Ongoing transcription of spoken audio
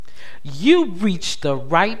you reached the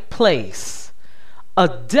right place. A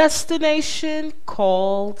destination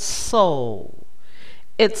called soul.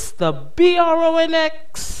 It's the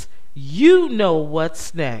BRONX. You know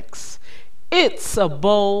what's next. It's a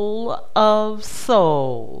bowl of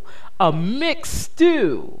soul. A mixed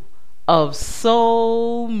stew of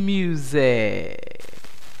soul music.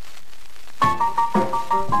 You're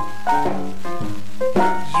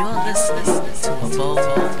listening to a bowl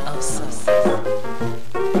of soul.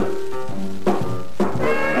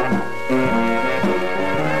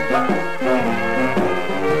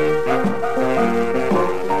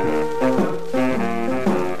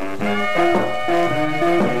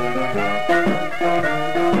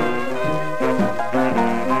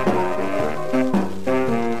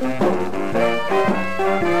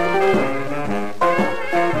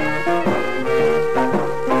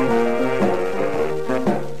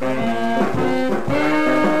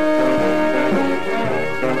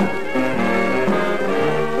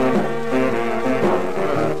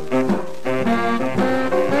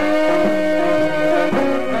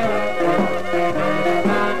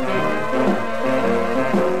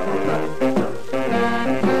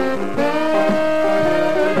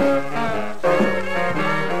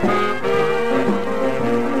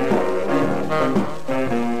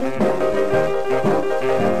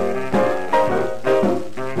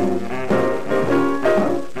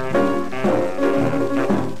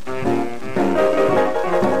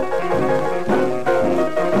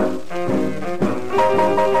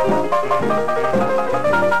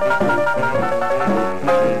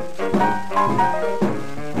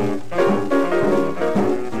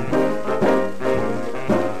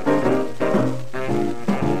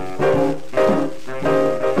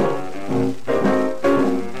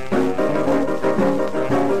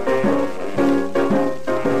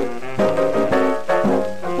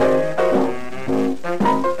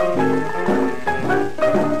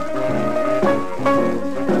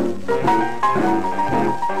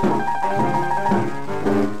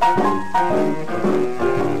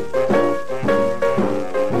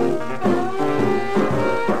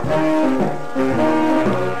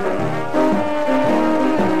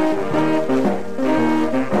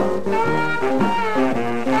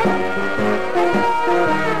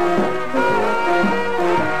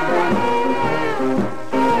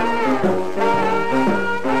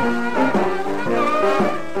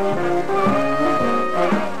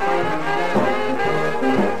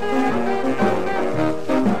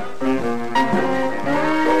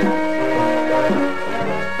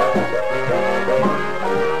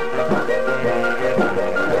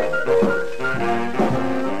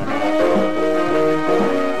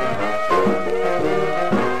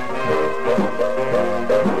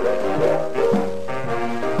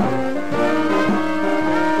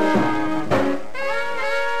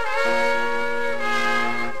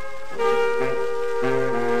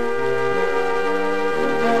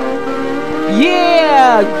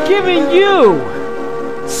 Giving you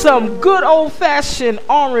some good old-fashioned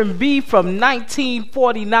R&B from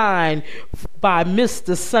 1949 by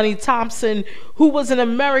Mr. Sonny Thompson, who was an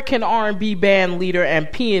American R&B band leader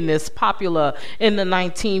and pianist popular in the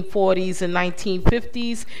 1940s and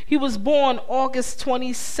 1950s. He was born August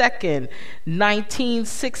 22nd,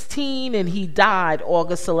 1916, and he died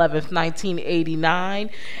August 11th,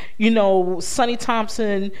 1989. You know, Sonny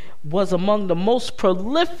Thompson was among the most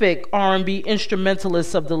prolific R&B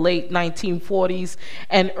instrumentalists of the late 1940s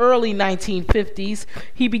and early 1950s.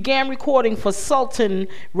 He began recording for Sultan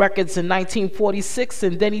Records in 1946,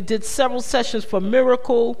 and then he did several sessions for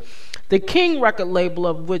Miracle, the King record label,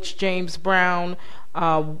 of which James Brown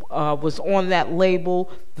was on that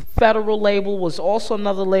label. The Federal label was also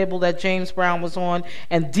another label that James Brown was on,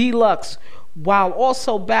 and Deluxe, while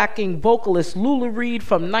also backing vocalist Lula Reed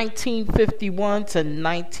from 1951 to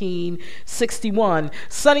 1961.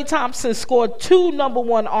 Sonny Thompson scored 2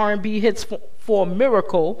 #1 R&B hits for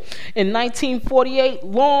Miracle in 1948,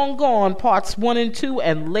 Long Gone Parts 1 and 2,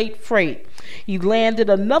 and Late Freight. He landed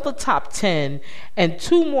another top 10 and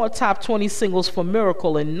 2 more top 20 singles for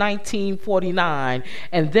Miracle in 1949,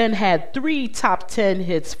 and then had 3 top 10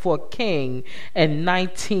 hits for King in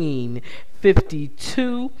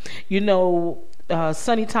 1952. You know,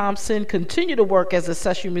 Sonny Thompson continued to work as a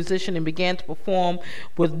session musician and began to perform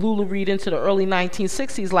with Lula Reed into the early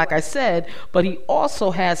 1960s, like I said, but he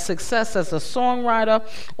also had success as a songwriter,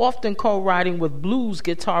 often co-writing with blues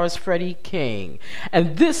guitarist Freddie King.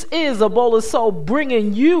 And this is A Bowl of Soul,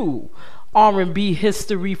 bringing you R&B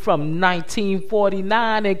history from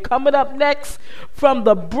 1949. And coming up next, from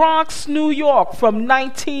the Bronx, New York, from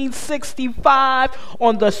 1965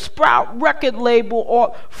 on the Sprout record label,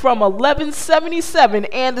 or from 1177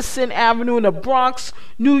 Anderson Avenue in the Bronx,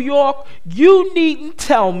 New York, You Needn't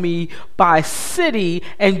Tell Me by Sity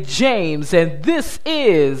and James. And this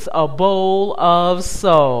is A Bowl of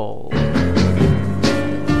Soul.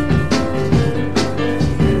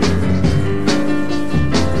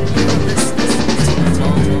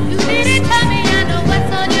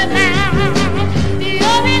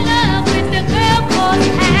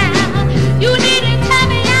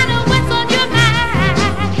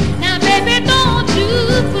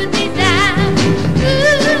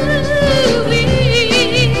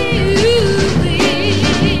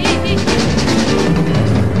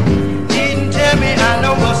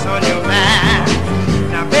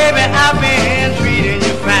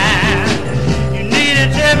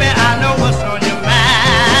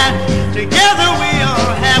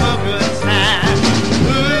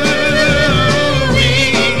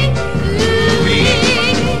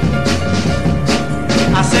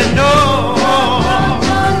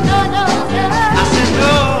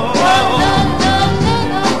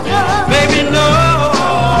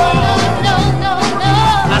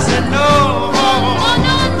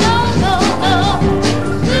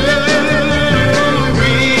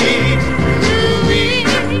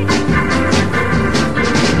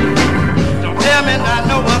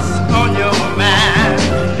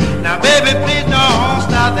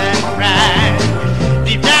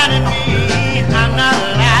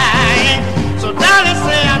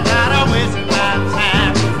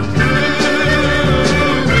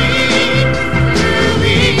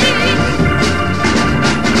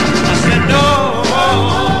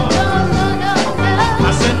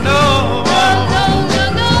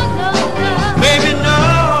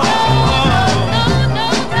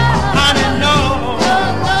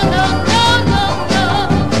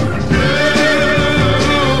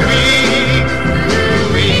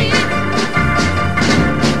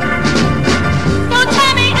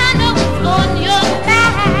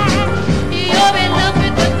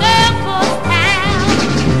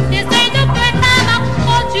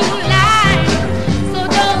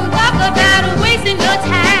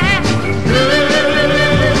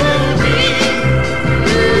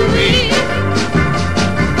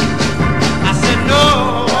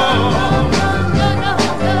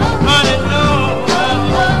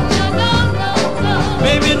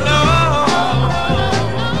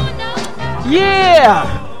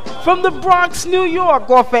 From the Bronx, New York,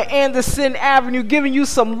 off of Anderson Avenue, giving you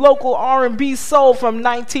some local R&B soul from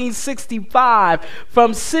 1965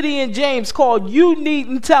 from Sity and James, called You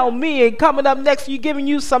Needn't Tell Me. And coming up next, you're giving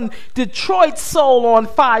you some Detroit soul on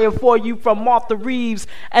fire for you from Martha Reeves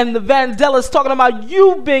and the Vandellas, talking about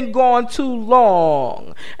You've Been Gone Too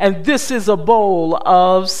Long. And this is A Bowl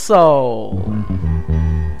of Soul.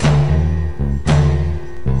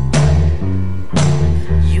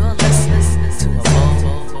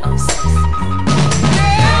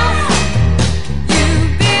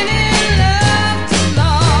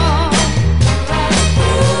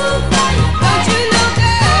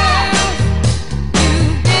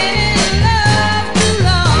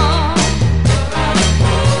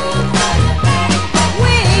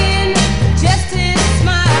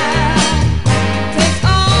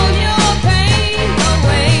 Pain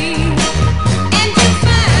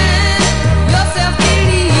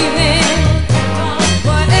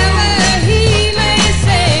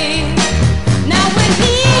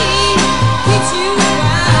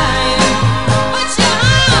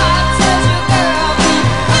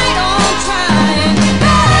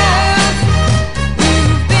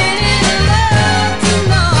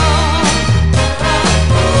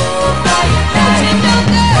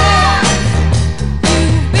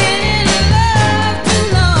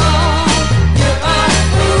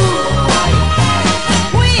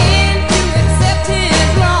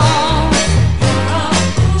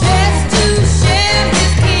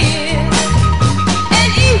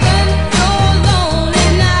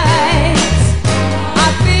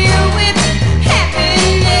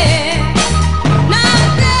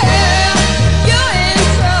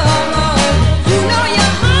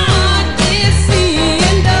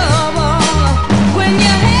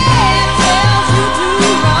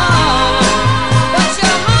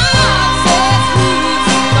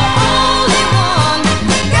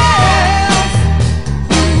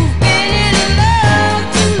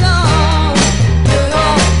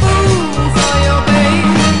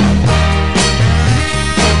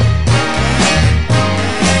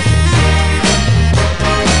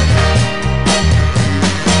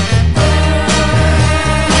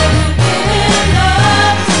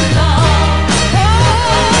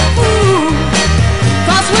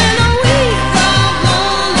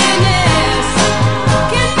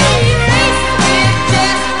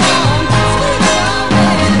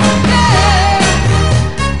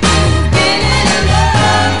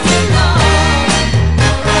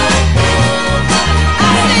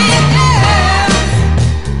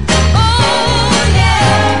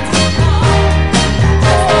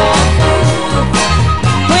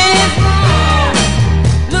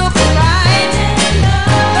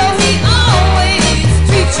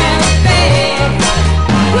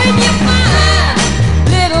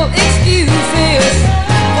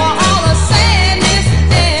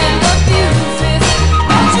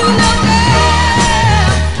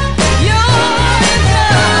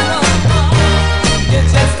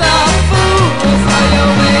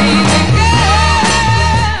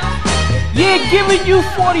Yeah, giving you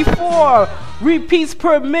 44 repeats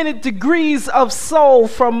per minute, Degrees of Soul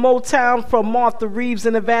from Motown, from Martha Reeves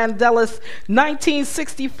and the Vandellas,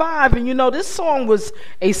 1965. And you know, this song was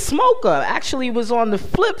a smoker. Actually, it was on the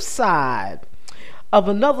flip side of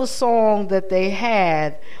another song that they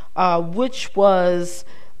had, which was,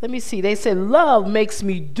 let me see, they said, Love Makes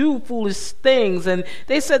Me Do Foolish Things. And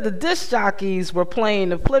they said the disc jockeys were playing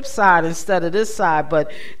the flip side instead of this side.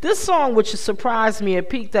 But this song, which surprised me, it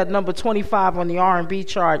peaked at number 25 on the R&B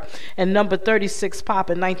chart and number 36 pop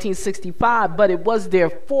in 1965. But it was their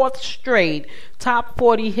fourth straight top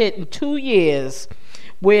 40 hit in 2 years,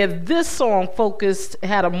 where this song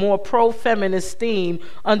had a more pro-feminist theme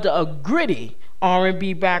under a gritty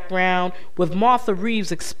R&B background, with Martha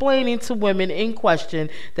Reeves explaining to women in question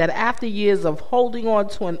that after years of holding on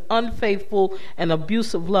to an unfaithful and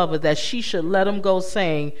abusive lover, that she should let him go,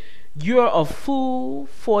 saying, "You're a fool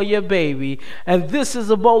for your baby." And this is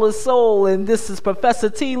A Bowl of Soul, and this is Professor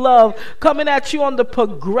T Love coming at you on the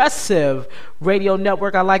Progressive Radio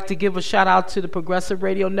Network. I'd like to give a shout out to the Progressive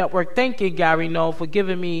Radio Network. Thank you, Gary Noel, for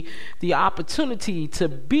giving me the opportunity to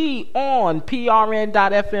be on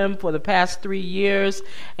PRN.FM for the past 3 years.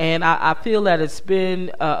 And I feel that it's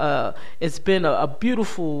been a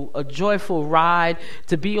beautiful, a joyful ride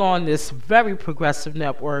to be on this very progressive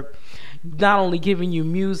network. Not only giving you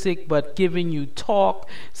music, but giving you talk,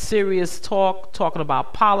 serious talk, talking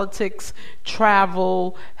about politics,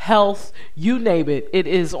 travel, health, you name it. It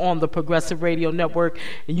is on the Progressive Radio Network.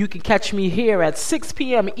 And you can catch me here at 6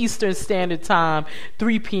 p.m. Eastern Standard Time,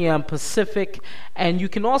 3 p.m. Pacific. And you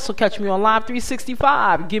can also catch me on Live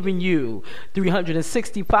 365, giving you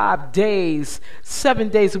 365 days, 7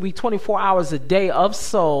 days a week, 24 hours a day of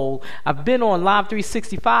soul. I've been on Live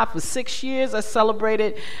 365 for 6 years. I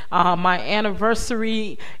celebrated my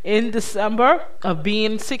anniversary in December of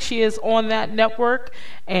being 6 years on that network.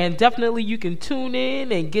 And definitely you can tune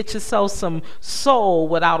in and get yourself some soul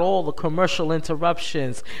without all the commercial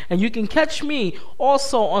interruptions. And you can catch me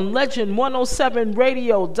also on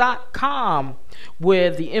Legend107radio.com, where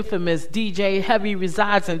the infamous DJ Heavy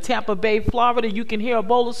resides in Tampa Bay, Florida. You can hear A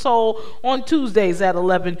Bowl of Soul on Tuesdays at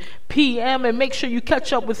 11 p.m. And make sure you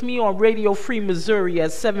catch up with me on Radio Free Missouri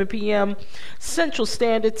at 7 p.m. Central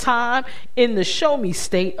Standard Time in the Show Me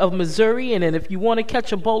State of Missouri. And then if you want to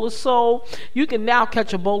catch A Bowl of Soul, you can now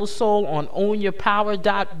catch A Bowl of Soul on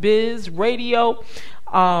ownyourpower.biz radio.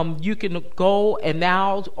 You can go and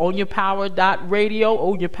now ownyourpower.radio,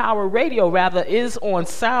 Own Your Power Radio rather, is on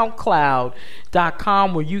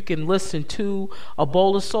SoundCloud.com, where you can listen to A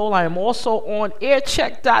Bowl of Soul. I am also on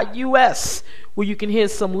aircheck.us, where you can hear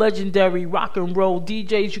some legendary rock and roll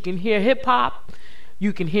DJs. You can hear hip hop,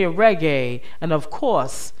 you can hear reggae, and of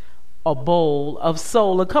course, A Bowl of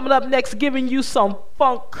Soul. And coming up next, giving you some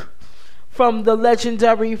funk from the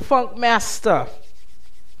legendary Funk Master.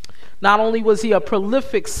 Not only was he a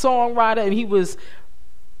prolific songwriter, and he was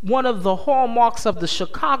one of the hallmarks of the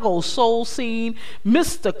Chicago soul scene,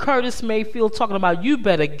 Mr. Curtis Mayfield, talking about You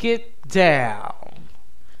Better Get Down.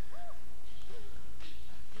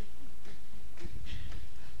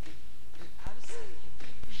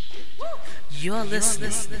 You're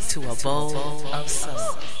listening to A Bowl of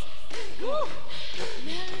Soul.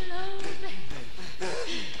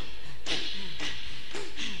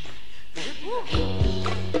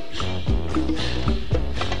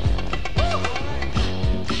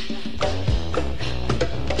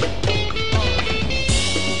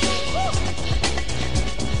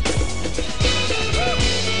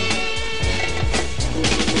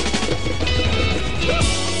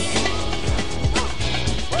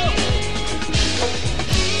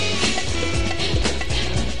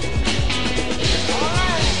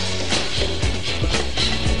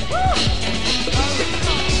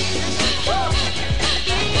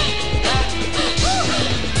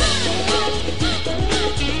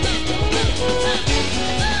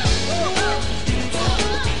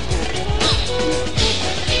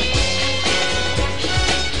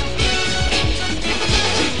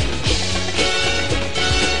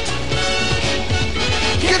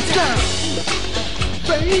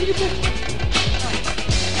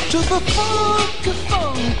 To the funky,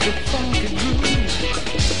 funky, funky groove.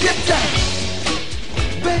 Get down,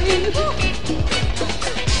 baby.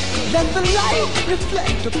 Let the light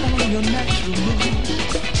reflect upon your natural mood.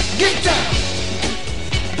 Get down,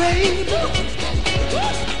 baby.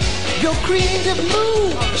 Your creative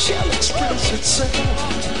mood shall express itself.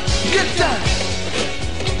 Get down,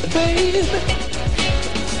 baby.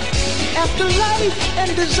 After life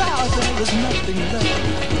and desire, there is nothing left.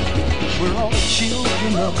 We're all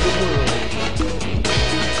children of the world.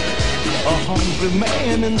 A hungry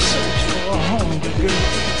man in search for a hungry girl.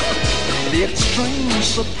 the extreme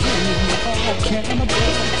supreme of all cannibals,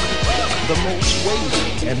 the most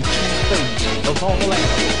weighty and two-faced of all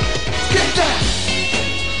animals. Get down!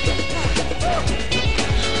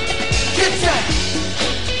 Get down!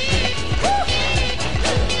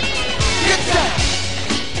 Get down!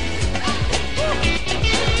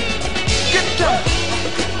 Get down!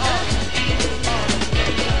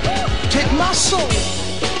 Take my soul,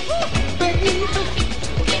 baby.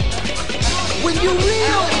 When you're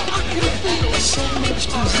real, I can feel so much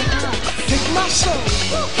desire. Take my soul,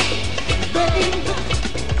 baby.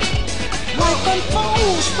 Life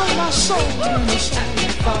unfolds from my soul when it's on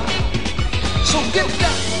fire. So get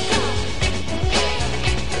down.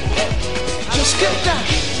 Just get down.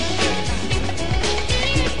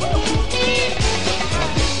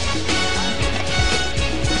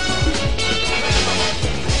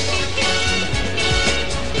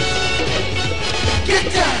 Get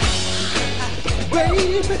down,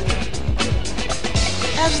 baby.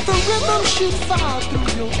 As the rhythm shoots fire through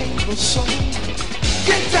your able soul.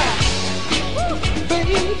 Get down,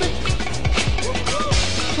 baby.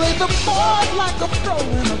 Play the chord like a pro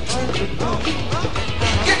in a perfect ball.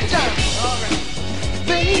 Get down,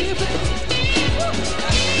 baby.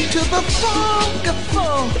 To the funky,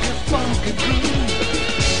 funky, funky groove.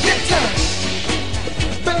 Get down,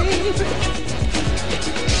 baby.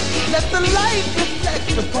 Let the light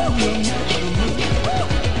reflect upon your natural mood.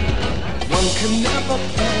 One can never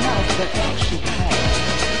plan out the actual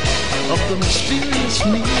path of the mysterious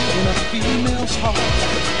need in a female's heart.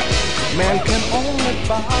 Man can only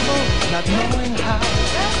follow, not knowing how.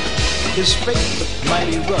 His fate might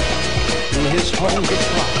erupt through his hungry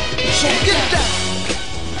plot. So get down.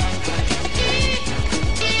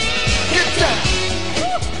 Get down.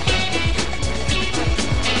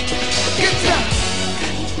 Get down.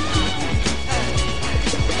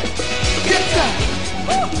 Get down.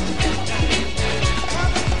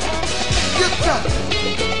 Get down.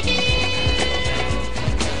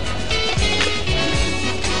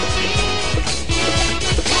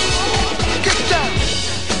 Get down,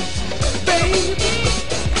 baby.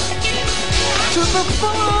 To the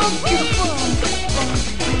funky, funky,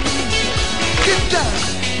 funky. Get down,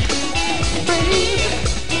 baby.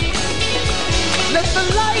 Let the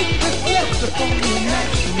light reflect upon your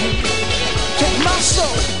natural mood. Take my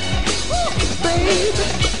soul, baby.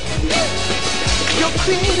 Your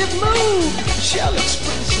creative mood shall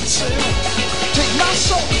express itself. Take my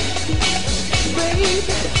soul,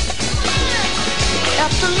 baby.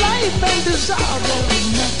 After life and desire, there is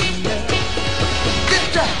nothing left. Get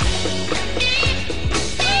down.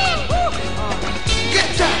 Get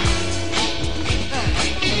down.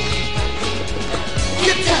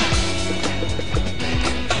 Get down.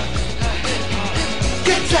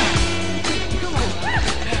 Get down.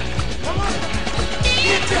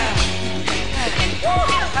 Get down.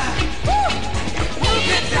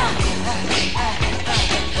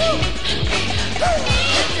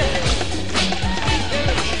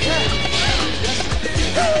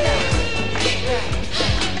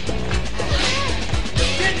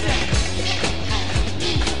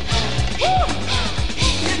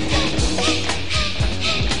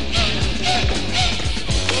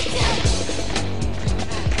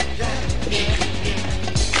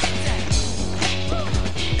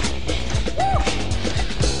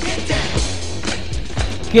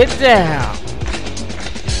 Get down.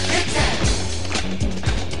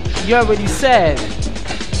 You already said.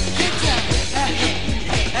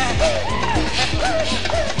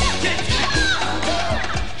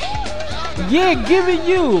 Yeah, giving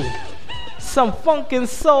you some funk and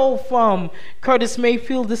soul from Curtis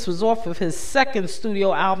Mayfield. This was off of his second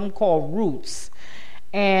studio album called Roots.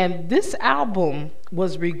 And this album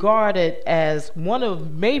was regarded as one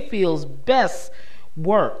of Mayfield's best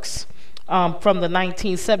works. From the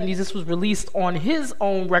 1970s. This was released on his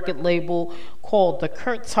own record label called the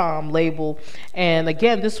Kurt Tom label. And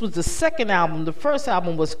again, this was the second album. The first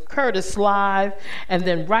album was Curtis Live. And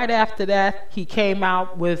then right after that, he came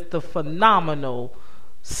out with the phenomenal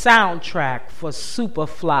soundtrack for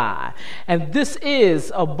Superfly. And this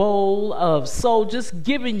is a bowl of soul, just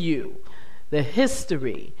giving you the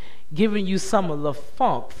history, giving you some of the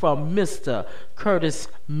funk from Mr. Curtis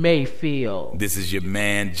Mayfield. This is your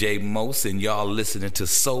man Jay Mose, and y'all listening to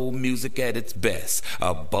soul music at its best.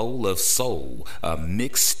 A bowl of soul, a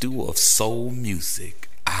mixed stew of soul music.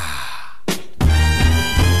 Ah.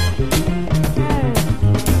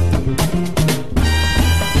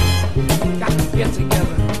 Got to get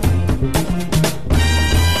together.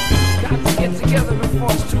 Got to get together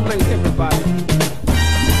before it's too late, everybody.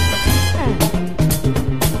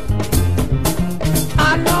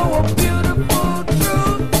 I know a beautiful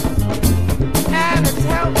truth.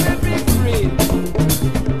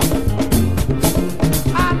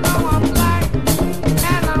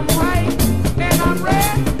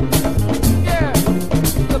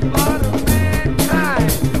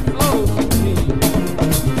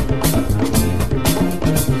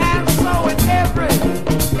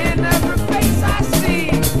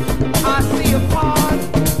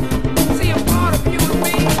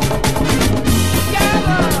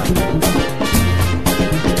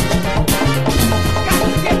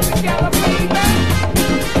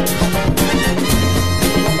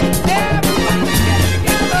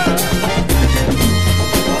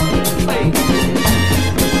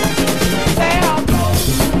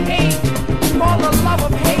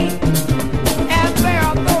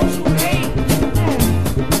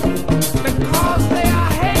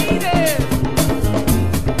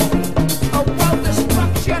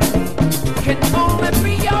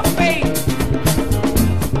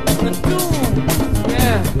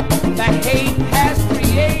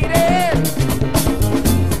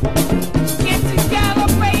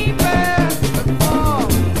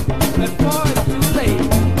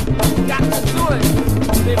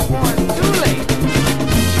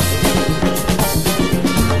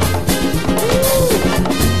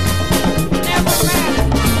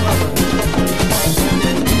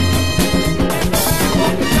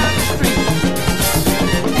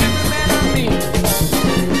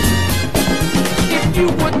 you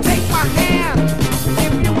would take my hand,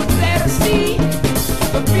 if you would dare to see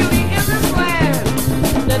the beauty in this land,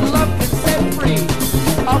 that love can set free.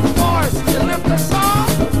 A force to lift us all,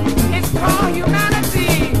 it's called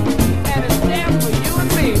humanity, and it's there for you and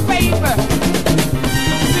me, baby.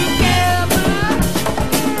 Together,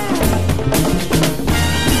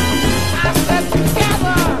 I said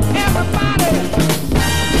together, everybody,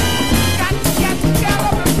 got to get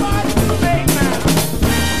together before it's too late now.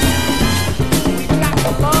 We got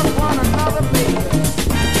to love one another, baby.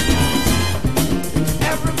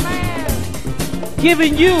 Every man.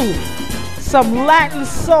 Giving you some Latin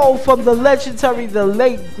soul from the legendary, the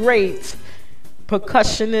late, great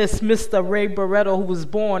percussionist Mr. Ray Barretto, who was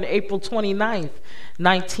born April 29th,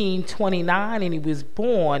 1929, and he was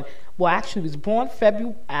born, well, actually, he was born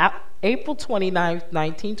April 29th,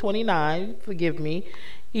 1929, forgive me.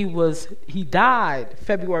 He died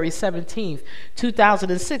February 17th,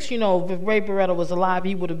 2006. You know, if Ray Barretto was alive,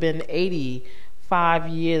 he would have been 85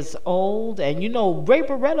 years old. And you know, Ray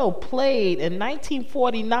Barretto played in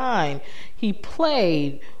 1949. He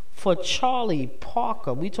played for Charlie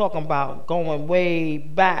Parker. We talking about going way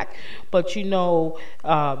back. But you know,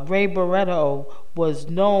 Ray Barretto was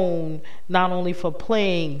known not only for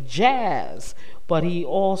playing jazz, but he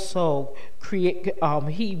also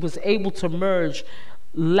he was able to merge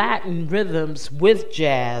Latin rhythms with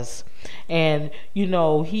jazz. And you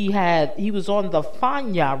know, he was on the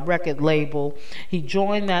Fania record label. He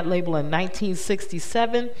joined that label in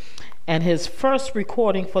 1967, and his first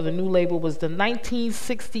recording for the new label was the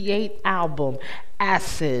 1968 album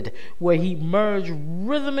Acid, where he merged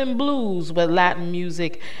rhythm and blues with Latin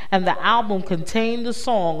music, and the album contained the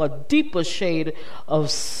song A Deeper Shade of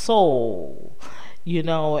Soul. You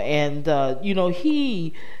know, and you know,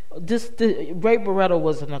 Ray Barretto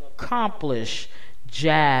was an accomplished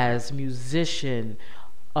jazz musician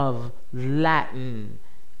of Latin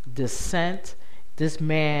descent. This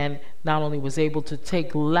man not only was able to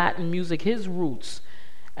take Latin music, his roots,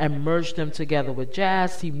 and merge them together with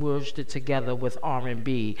jazz, he merged it together with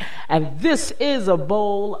R&B. And this is A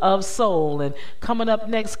Bowl of Soul. And coming up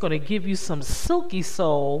next, going to give you some silky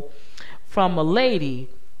soul from a lady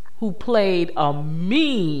who played a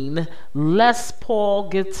mean Les Paul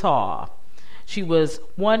guitar. She was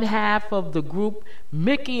one half of the group.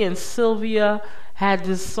 Mickey and Sylvia had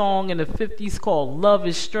this song in the 50s called Love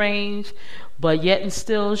is Strange, but yet and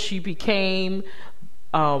still she became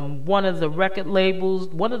one of the record labels,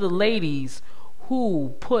 one of the ladies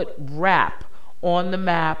who put rap on the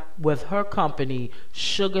map with her company,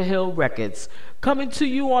 Sugar Hill Records. Coming to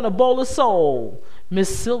you on A Bowl of Soul,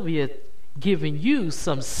 Miss Sylvia giving you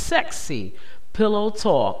some sexy pillow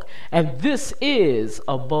talk. And this is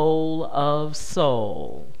A Bowl of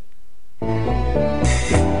Soul.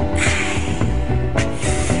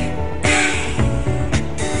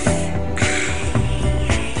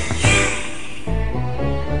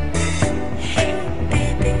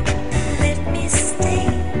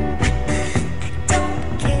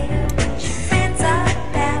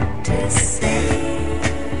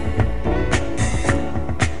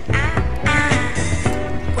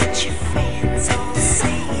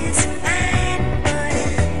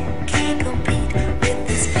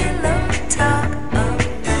 This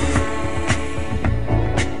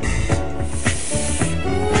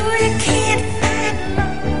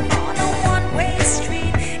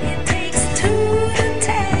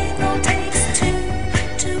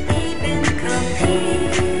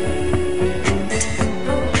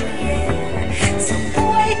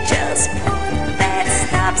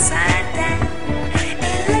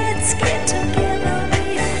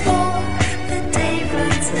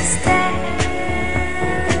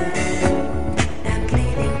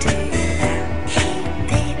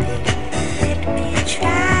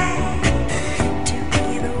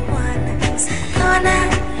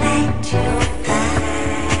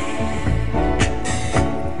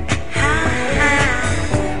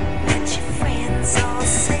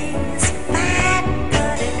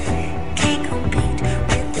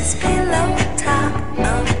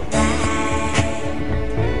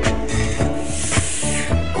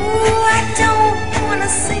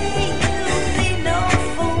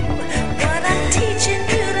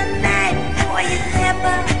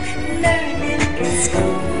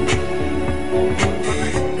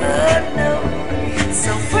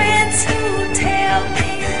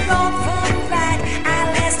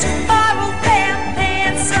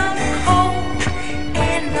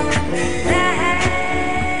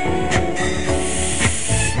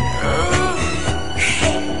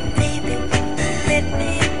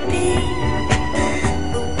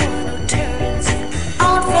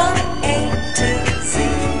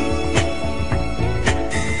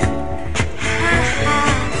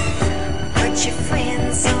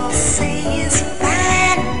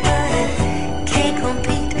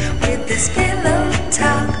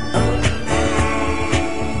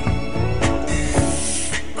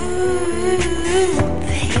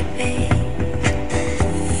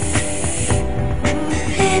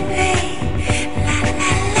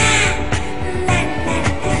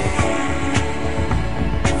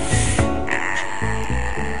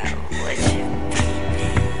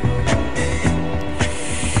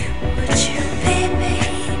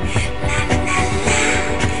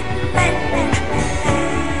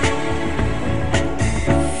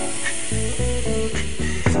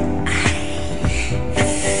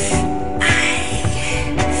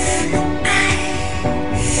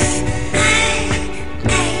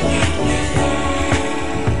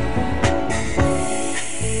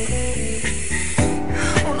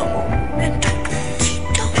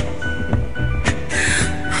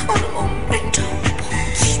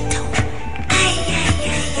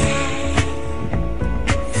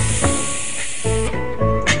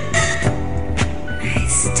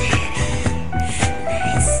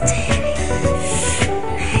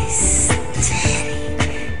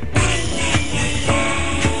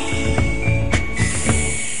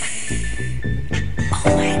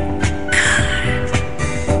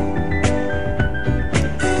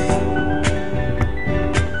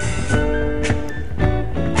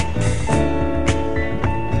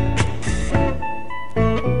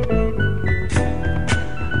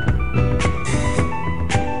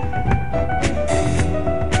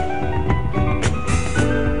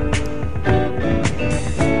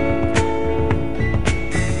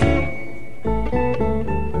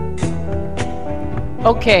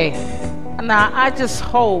Okay, now I just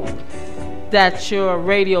hope that your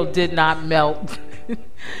radio did not melt.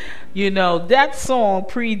 You know, that song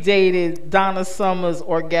predated Donna Summer's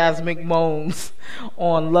orgasmic moans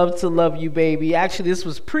on Love to Love You Baby. Actually, this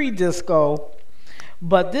was pre-disco.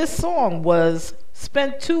 But this song was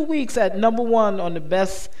spent 2 weeks at #1 on the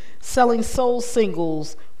best-selling soul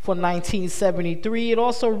singles for 1973. It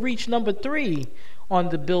also reached #3 on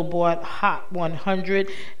the Billboard Hot 100.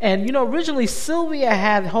 And, you know, originally Sylvia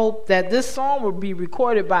had hoped that this song would be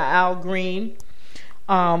recorded by Al Green.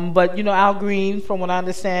 But, you know, Al Green, from what I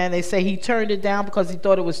understand, they say he turned it down because he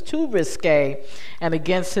thought it was too risque and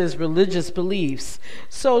against his religious beliefs.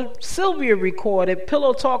 So Sylvia recorded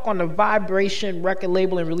Pillow Talk on the Vibration record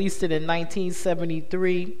label and released it in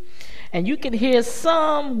 1973. And you can hear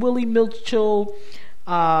some Willie Mitchell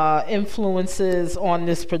influences on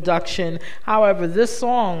this production. However, this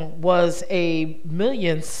song was a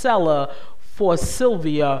million seller for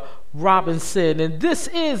Sylvia Robinson, and this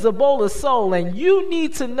is A Bowl of Soul, and you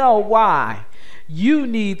need to know why. You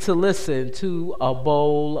need to listen to A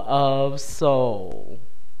Bowl of Soul.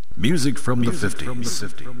 Music from the 50s,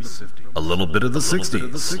 a little bit of the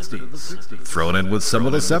 60s, thrown in with some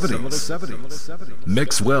of the 70s,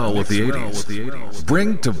 mix well with the 80s,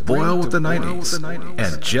 bring to boil with the 90s,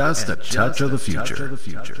 and just a touch of the future.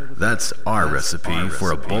 That's our recipe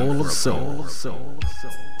for A Bowl of Soul.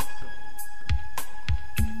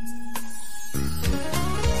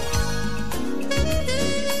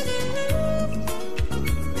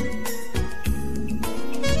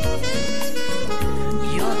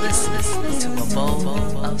 You're listening to A Bowl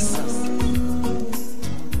of Soul.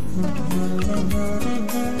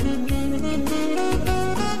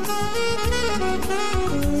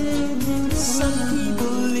 Some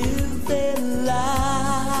people live their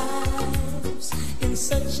lives in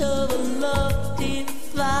such a lofty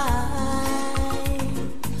flight,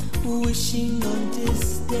 wishing on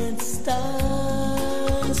distant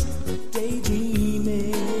stars,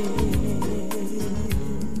 daydreaming.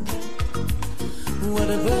 What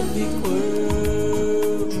a perfect world.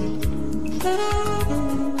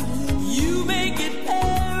 You make it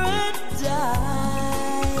paradise.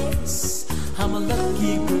 I'm a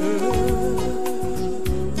lucky girl.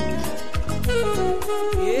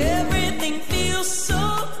 Everything feels so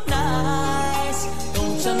nice.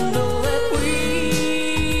 Don't you know that we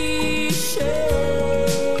share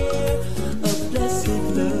a blessed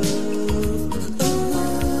love?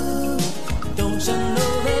 Oh, don't you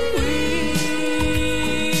know that we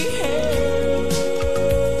have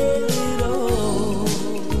it all?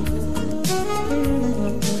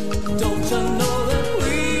 Don't you know that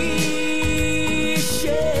we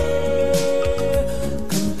share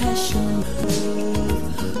compassion?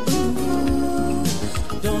 Ooh,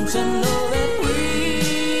 don't you know that we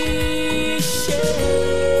share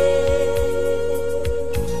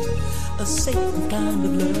a sacred kind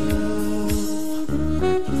of love?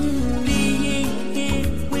 Being here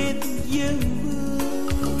with you,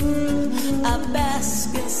 I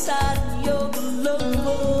bask inside your glow.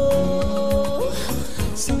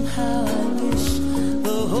 Somehow I wish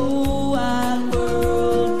the whole wide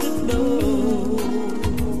world could know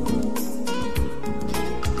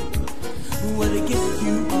what a gift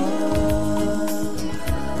you are.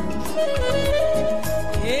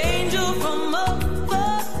 Angel from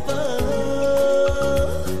above,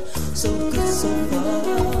 so good so far.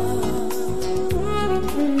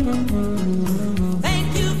 Thank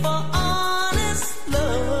you for honest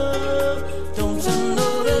love. Don't you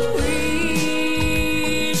know that we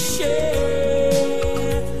share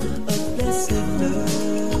a blessed love?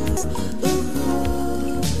 Ooh,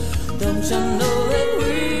 don't you know that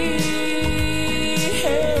we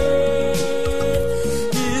have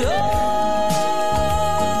it all?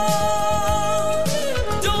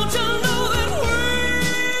 Don't you know that we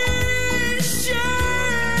share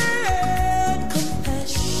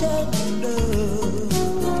compassion and love?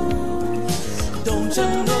 Don't you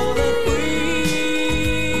know that we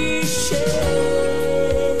share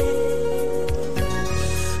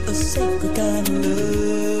a sacred kind of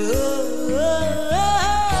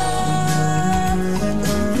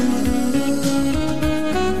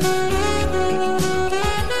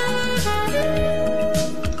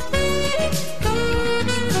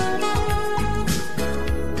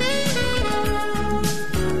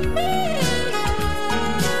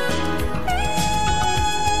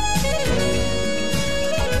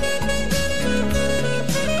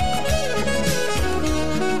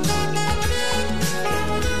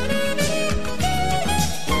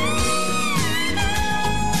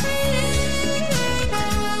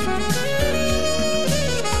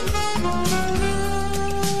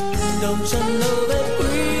Don't you know that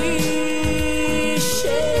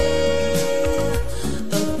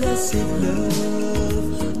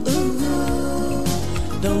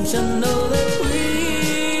you know that we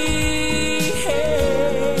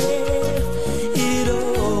have it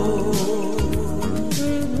all?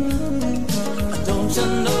 Don't you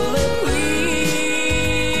know that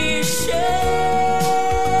we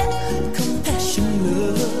share compassion,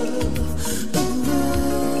 love?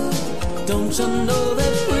 Don't you know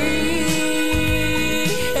that we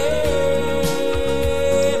have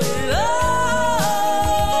it all?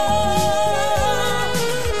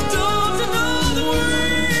 Don't you know that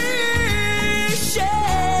we share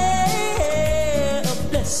a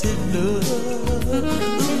blessed love?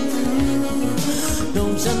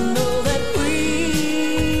 Don't you know that we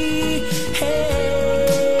have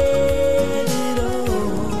it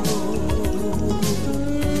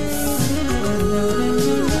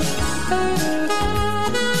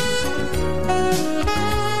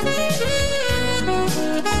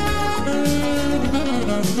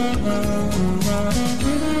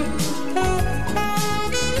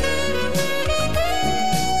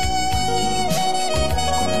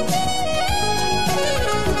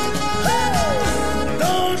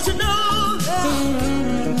Don't you know that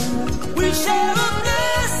we share a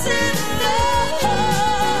blessed love?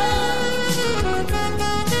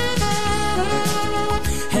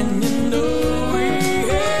 And you know we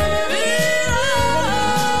have it all.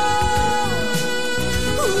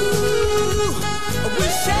 Ooh, we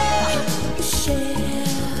share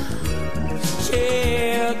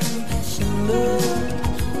compassion, love.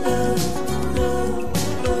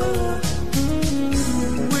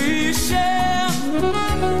 We share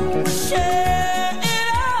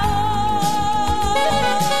it all.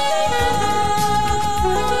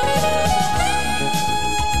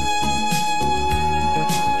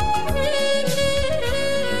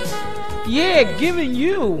 Yeah, giving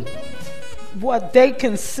you what they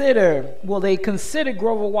consider, they consider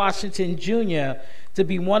Grover Washington Jr. to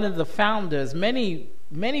be one of the founders. Many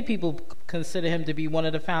people consider him to be one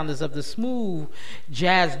of the founders of the smooth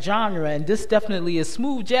jazz genre, and this definitely is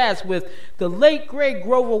smooth jazz with the late great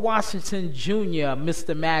Grover Washington Jr.,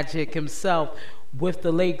 Mr. Magic himself, with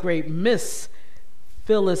the late great Miss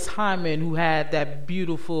Phyllis Hyman, who had that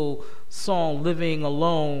beautiful song Living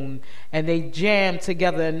Alone, and they jammed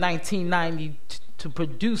together in 1990 to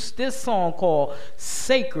produce this song called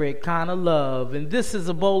Sacred Kind of Love. And this is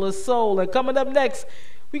A Bowl of Soul. And coming up next,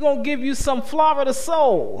 we're going to give you some Florida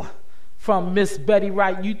Soul from Miss Betty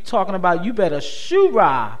Wright. You talking about you better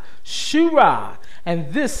Shoorah.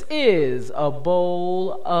 And this is A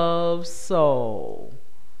Bowl of Soul.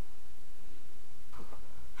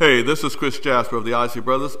 Hey, this is Chris Jasper of the Isley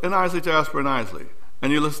Brothers and Isley Jasper and Isley,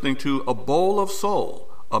 and you're listening to A Bowl of Soul,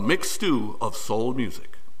 a mixed stew of soul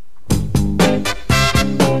music.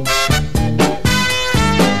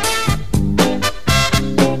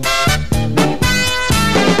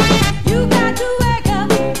 You got to wake up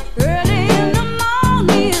early in the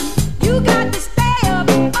morning. You got to stay up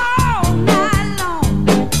all night long.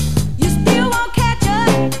 You still won't catch up,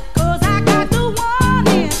 'cause I got the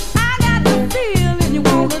warning. I got the feeling you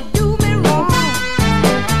wanna do me wrong.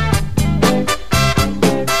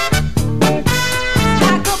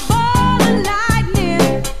 Like a ball of lightning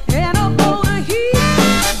and a bolt of heat.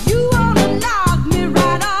 You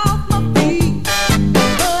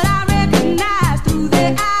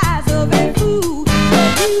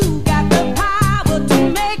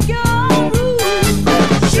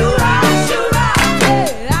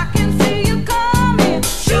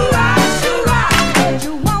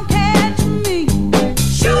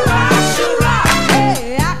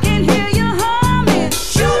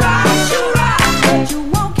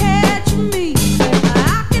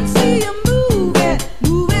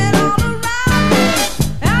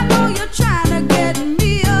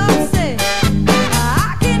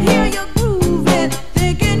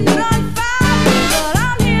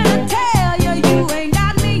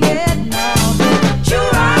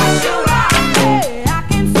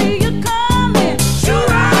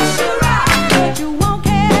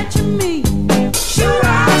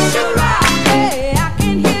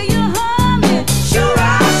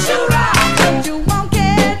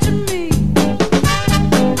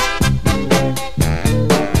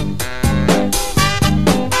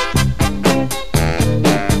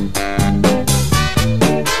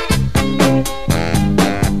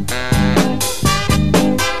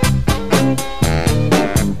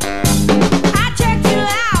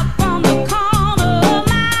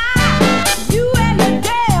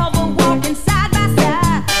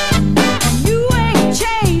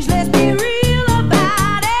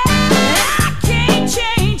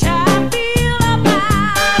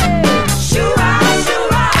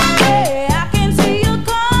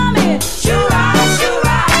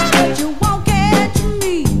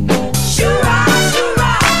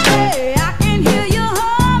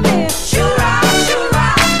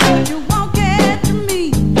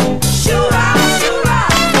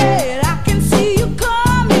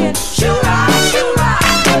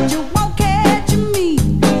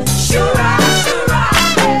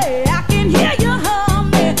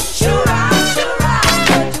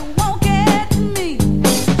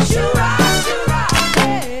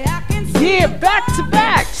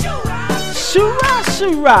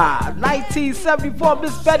Shoorah, 1974,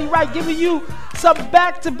 Miss Betty Wright giving you some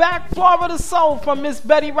back-to-back Florida soul from Miss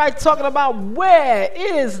Betty Wright talking about where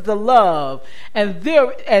is the love, and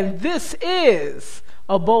this is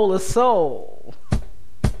a bowl of soul.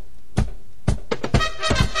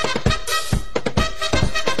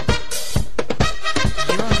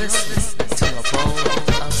 You're listening to a bowl of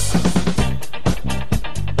soul.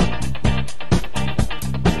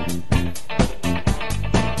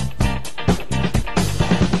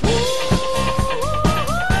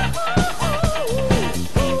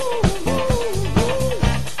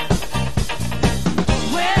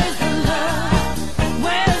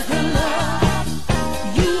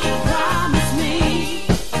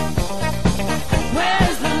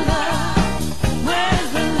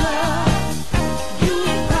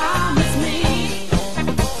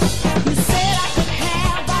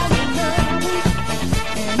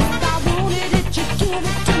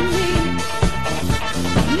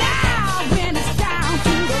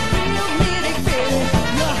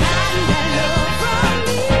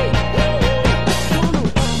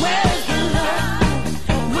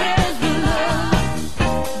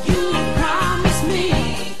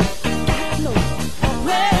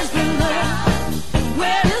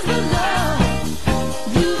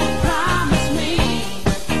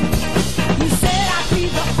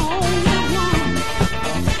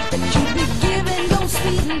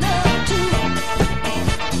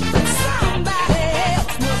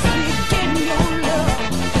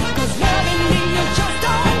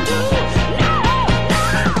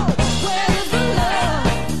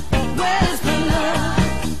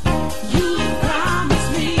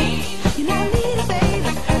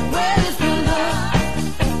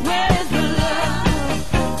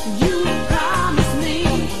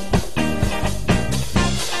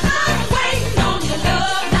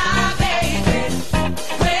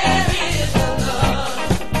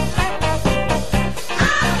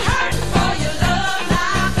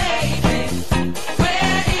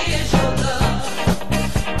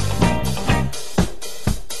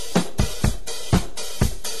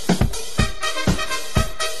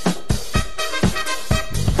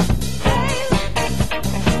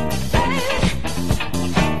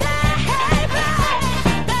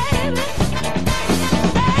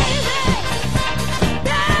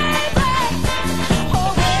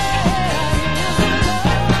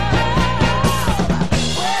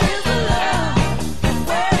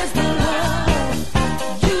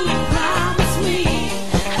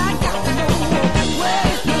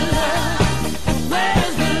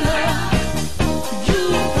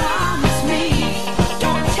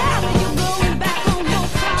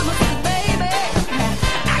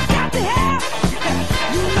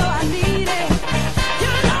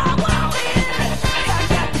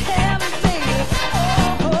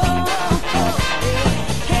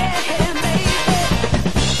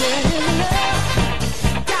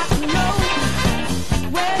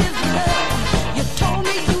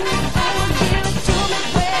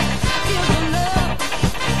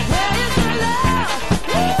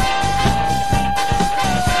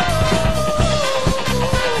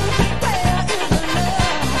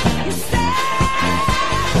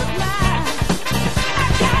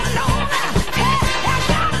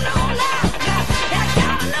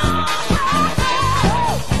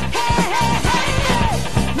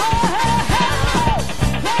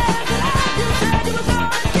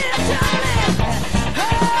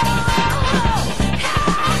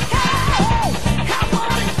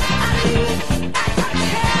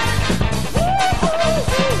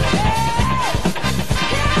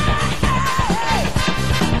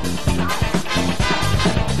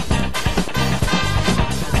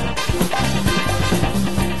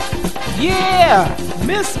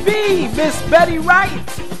 Miss B, Miss Betty Wright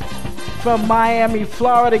from Miami,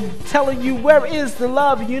 Florida, telling you where is the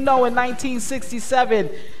love. You know, in 1967,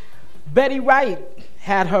 Betty Wright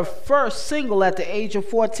had her first single at the age of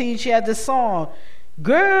 14. She had this song,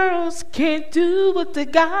 Girls Can't Do What the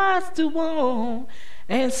Guys Do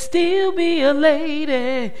and Still Be a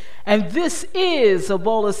Lady. And this is a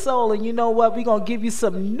bowl of soul. And you know what? We're going to give you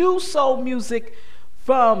some new soul music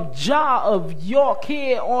from JahofYork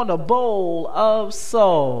here on a bowl of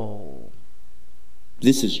soul.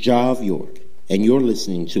 This is JahofYork, and you're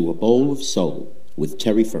listening to A Bowl of Soul with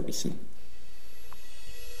Terry Ferguson.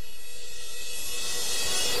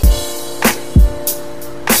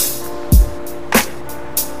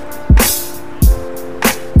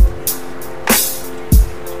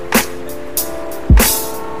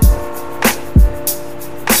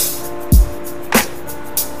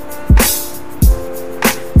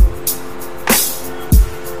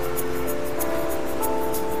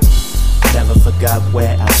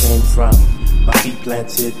 Where feet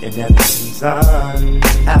planted in every season.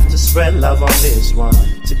 Have to spread love on this one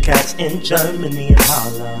to cats in Germany and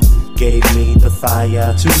Holland. Gave me the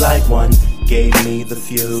fire to light one, gave me the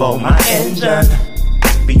fuel for my engine.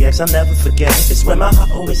 BX I'll never forget, it's where my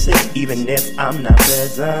heart always sits, even if I'm not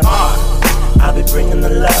present. I'll be bringing the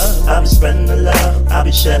love, I'll be spreading the love, I'll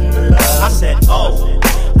be shedding the love. I said, oh,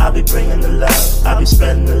 I'll be bringing the love, I'll be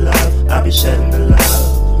spreading the love, I'll be shedding the love.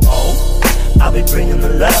 Oh, I'll be bringing the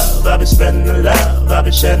love, I'll be spreading the love, I'll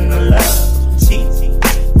be shedding the love. See,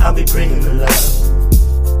 I'll be bringing the love.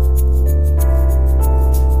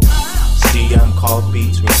 See, I'm caught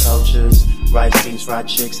between cultures, rice, beans, fried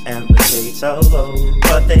chicks, and potatoes,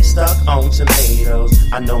 but they stuck on tomatoes.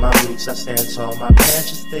 I know my roots, I stand tall, my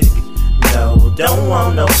bench is thick. No, don't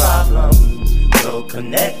want no problems. Go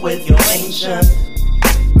connect with your ancient.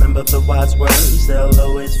 Remember the wise words, they'll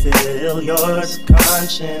always fill your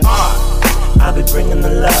conscience. I'll be bringing the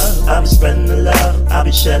love, I'll be spreading the love, I'll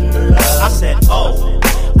be shedding the love. I said, oh,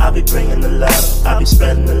 I'll be bringing the love, I'll be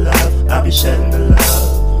spreading the love, I'll be shedding the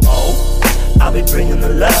love. Oh, I'll be bringing the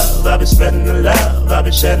love, I'll be spreading the love, I'll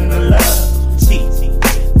be shedding the love. See,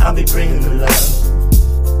 I'll be bringing the love.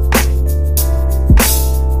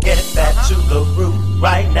 Get back to the root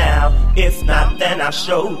right now. If not, then I'll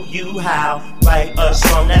show you how. Write a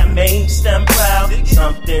song that makes them proud,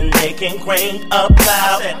 something they can crank up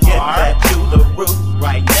loud. Get back to the root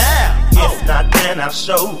right now. If not, then I'll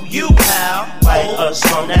show you how. Write a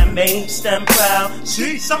song that makes them proud,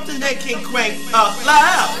 see, something they can crank up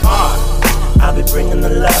loud. I'll be bringing the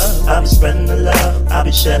love, I'll be spreading the love, I'll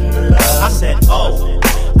be shedding the love. I said, oh,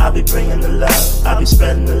 I'll be bringing the love, I'll be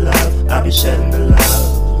spreading the love, I'll be shedding the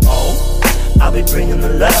love. Oh, I'll be bringing the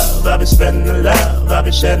love, I'll be spreading the love, I'll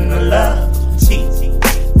be shedding the love. See,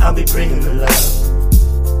 I'll be bringing the love.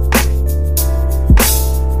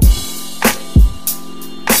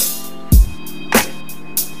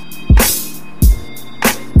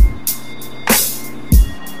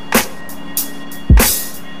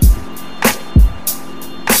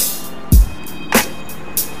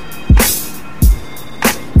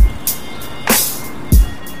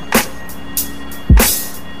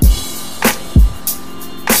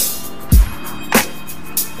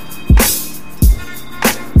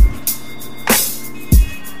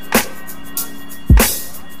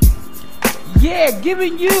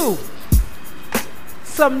 Giving you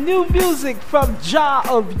some new music from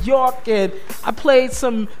JahofYork, and I played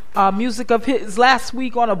some music of his last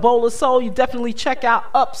week on A Bowl of Soul. You definitely check out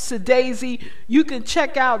Ups to Daisy. You can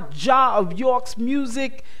check out JahofYork's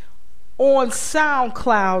music on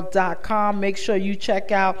SoundCloud.com. Make sure you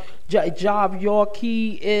check out JahofYork.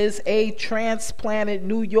 He is a transplanted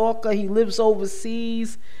New Yorker. He lives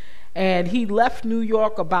overseas. And he left New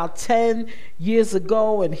York about 10 years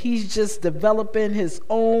ago, and he's just developing his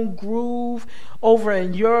own groove over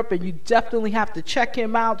in Europe, and you definitely have to check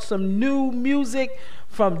him out. Some new music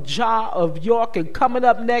from JahofYork. And coming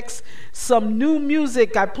up next, some new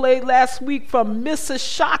music I played last week from Miss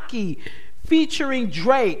Ashaki featuring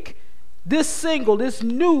Drake. This single, this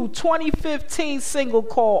new 2015 single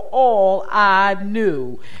called All I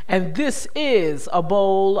Knew. And this is A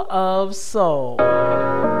Bowl of Soul.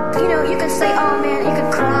 You know, you can say, oh man, you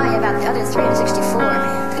can cry about the other 364.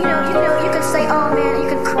 You can say, oh man, you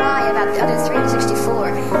can cry about the other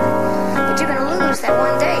 364. But you're gonna lose that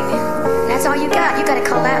one day, man. And that's all you got. You gotta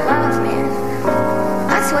call that love, man.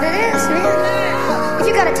 That's what it is, man. If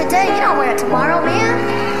you got it today, you don't wear it tomorrow, man.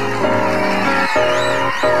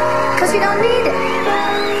 Because you don't need it.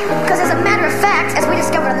 Because as a matter of fact, as we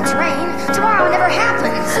discovered on the train, tomorrow never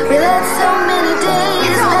happens. We let so many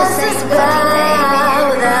days pass us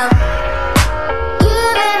by without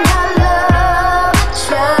giving our love a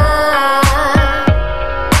try.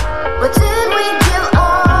 What did we give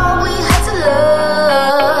all we had to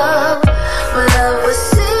love? When love was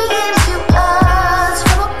singing to us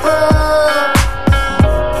from above.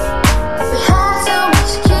 We had so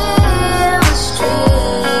much chemistry.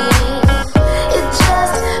 It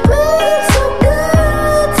just made so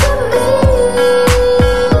good to me.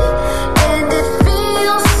 And it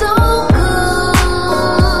feels so good.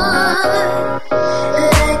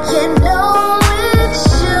 Like you know it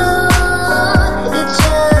should. It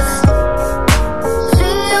just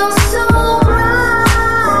feels so right.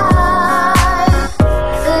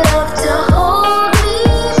 Love to hold me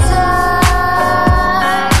tight.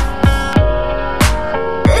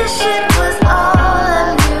 This shit was all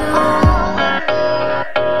I knew.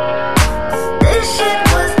 This shit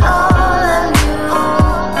was all I knew.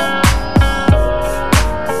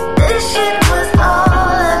 This shit was all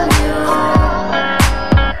I knew.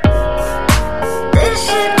 This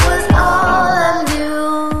shit was all I knew.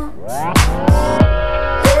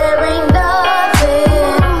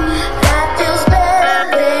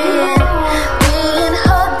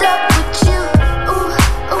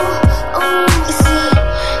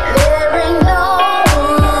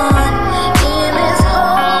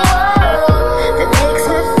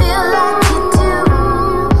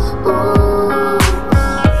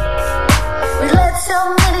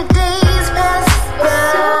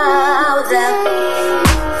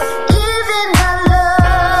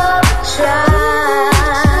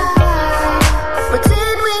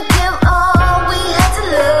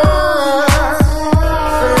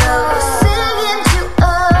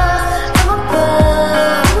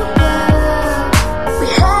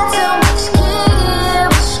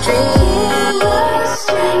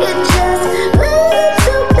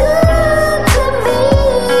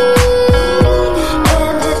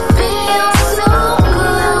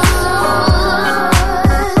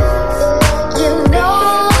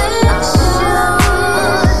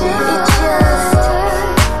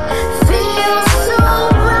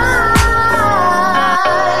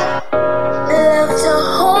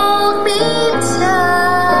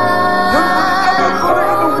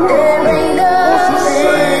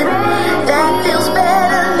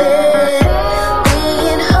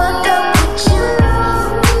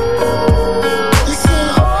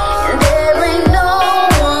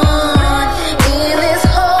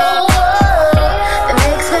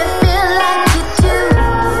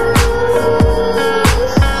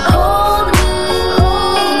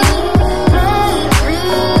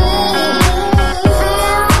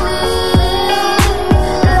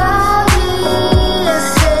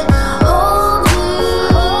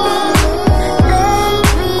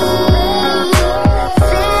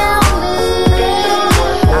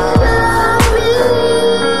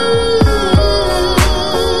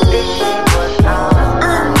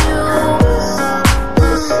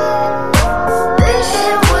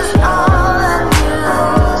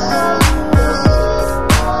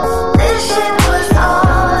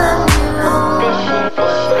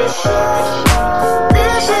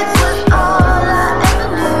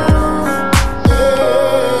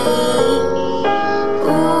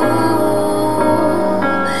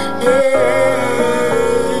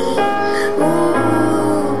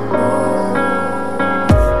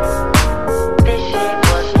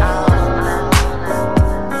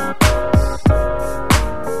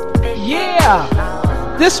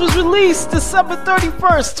 This was released December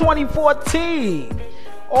 31st, 2014.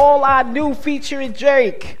 All I Knew featuring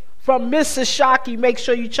Drake from Miss Ashaki. Make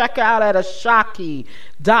sure you check her out at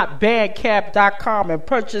ashaki.bandcamp.com and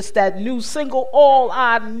purchase that new single All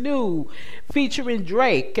I Knew featuring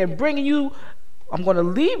Drake. And bringing you, I'm going to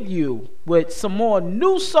leave you with some more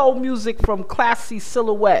new soul music from Classy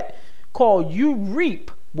Silhouette called You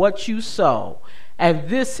Reap What You Sow. And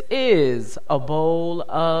this is A Bowl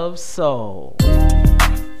of Soul.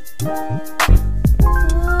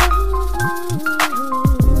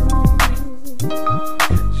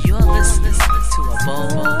 You're listening to A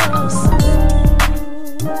Bowl of Soul.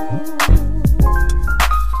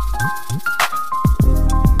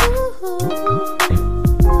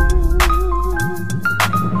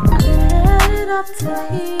 Headed up to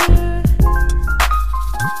here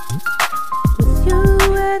with you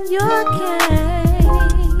and your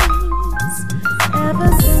games.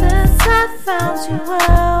 Ever since I found you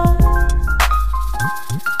out,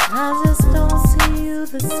 I just don't see you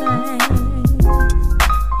the same.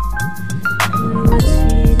 You were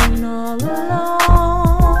cheating all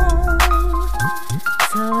alone,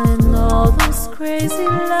 telling all those crazy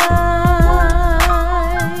lies.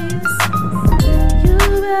 You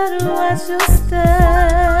better watch your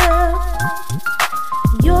step.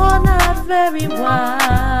 You're not very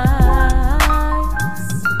wise.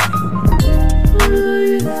 Who do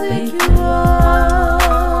you think you are?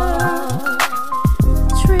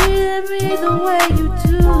 Treating me the way you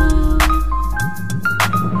do.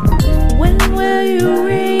 When will you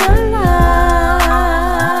realize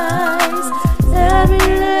every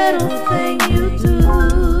little thing you do?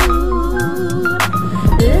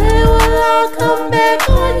 It will all come back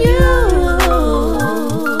on you.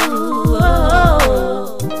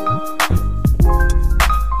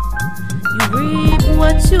 You reap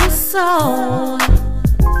what you sow.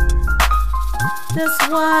 That's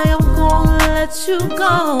why I'm gonna let you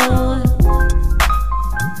go.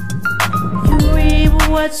 You reap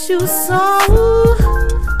what you sow.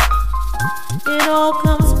 It all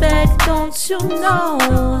comes back, don't you know?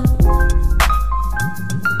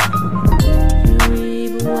 You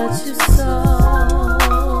reap what you sow.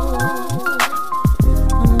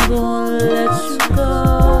 I'm gonna let you go.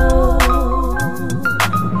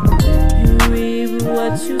 You reap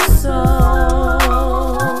what you sow.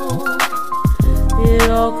 It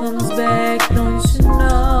all comes back, don't you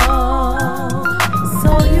know? So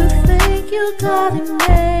you think you got it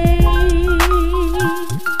made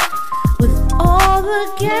with all the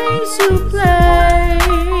games you play.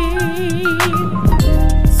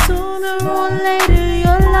 Sooner or later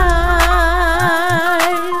your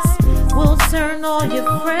lies will turn all your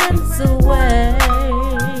friends away.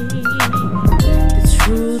 The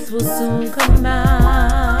truth will soon come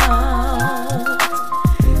out,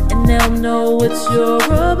 and they'll know what you're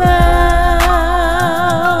about.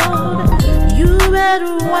 You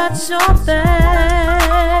better watch your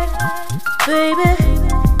back, baby.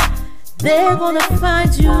 They're gonna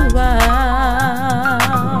find you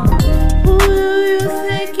out. Who do you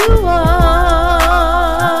think you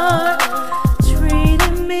are?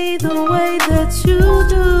 Treating me the way that you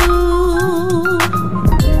do.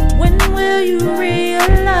 When will you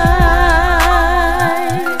realize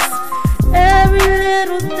every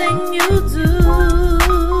little thing you do?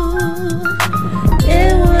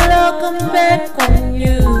 It will all come back on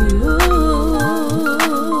you.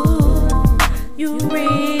 You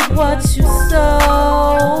reap what you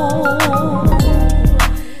sow.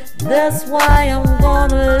 That's why I'm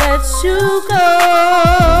gonna let you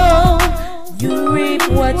go. You reap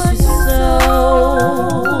what you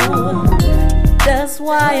sow. That's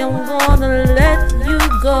why I'm gonna let you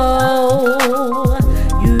go.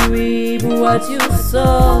 You reap what you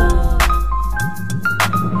sow.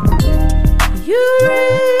 You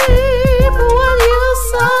reap what you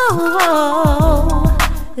sow.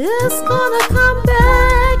 It's gonna come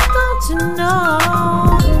back, don't you know?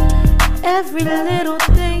 Every little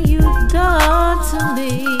thing you've done to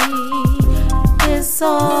me, it's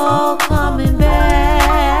all coming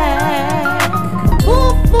back.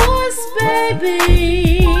 Full force,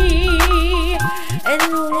 baby. And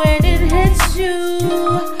when it hits you,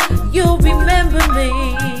 you'll remember me.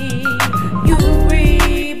 You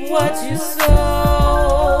reap what you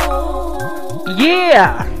sow.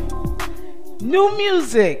 Yeah! New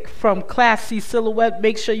music from Classy Silhouette.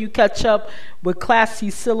 Make sure you catch up with Classy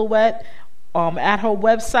Silhouette at her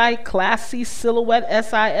website, Classy Silhouette,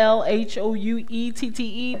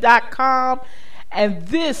 SILHOUETTE.com. And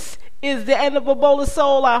this is the end of A Bowl of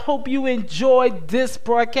Soul. I hope you enjoyed this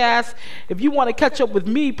broadcast. If you want to catch up with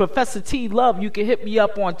me, Professor T Love, you can hit me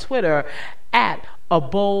up on Twitter at A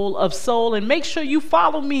Bowl of Soul. And make sure you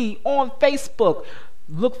follow me on Facebook.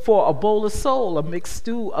 Look for A Bowl of Soul, a mixed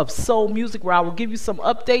stew of soul music, where I will give you some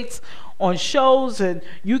updates on shows, and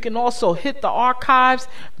you can also hit the archives.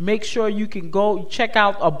 Make sure you can go check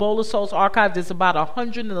out A Bowl of Soul's archive. There's about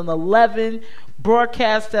 111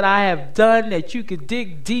 broadcasts that I have done that you can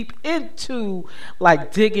dig deep into,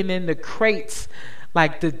 like digging in the crates,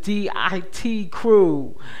 like the DIT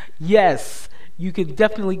crew. Yes, you can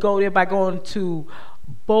definitely go there by going to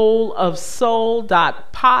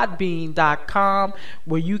bowlofsoul.podbean.com,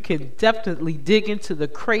 where you can definitely dig into the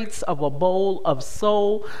crates of A Bowl of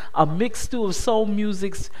Soul, a mixed stew of soul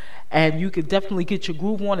musics, and you can definitely get your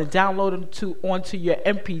groove on and download them onto your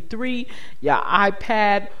MP3, your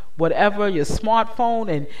iPad, whatever, your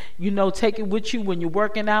smartphone, and take it with you when you're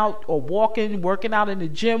working out or working out in the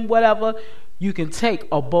gym, whatever. You can take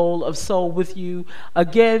A Bowl of Soul with you.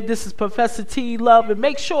 Again, this is Professor T Love, and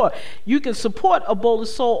make sure you can support A Bowl of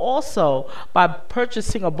Soul also by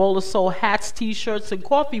purchasing A Bowl of Soul hats, t-shirts, and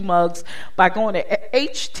coffee mugs by going to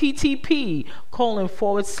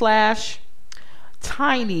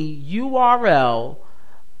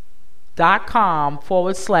http://tinyurl.com/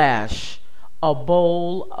 A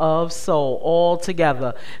Bowl of Soul, all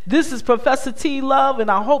together. This is Professor T Love,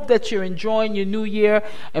 and I hope that you're enjoying your new year,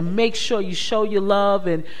 and make sure you show your love.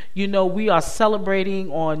 And we are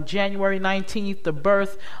celebrating on January 19th the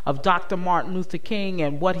birth of Dr. Martin Luther King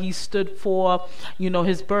and what he stood for.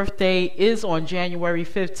 His birthday is on January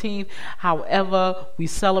 15th. However, we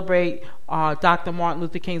celebrate Dr. Martin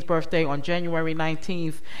Luther King's birthday on January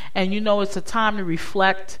 19th, and it's a time to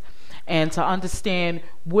reflect and to understand,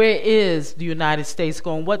 where is the United States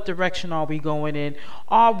going? What direction are we going in?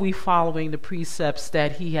 Are we following the precepts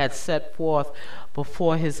that he had set forth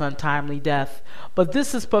before his untimely death? But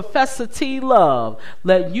this is Professor T Love,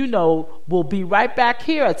 letting you know we'll be right back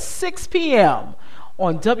here at 6 p.m.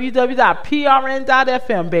 on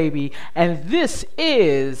www.prn.fm, baby. And this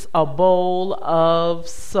is A Bowl of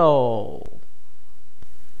Soul.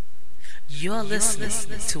 You're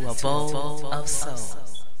listening to A Bowl of Soul.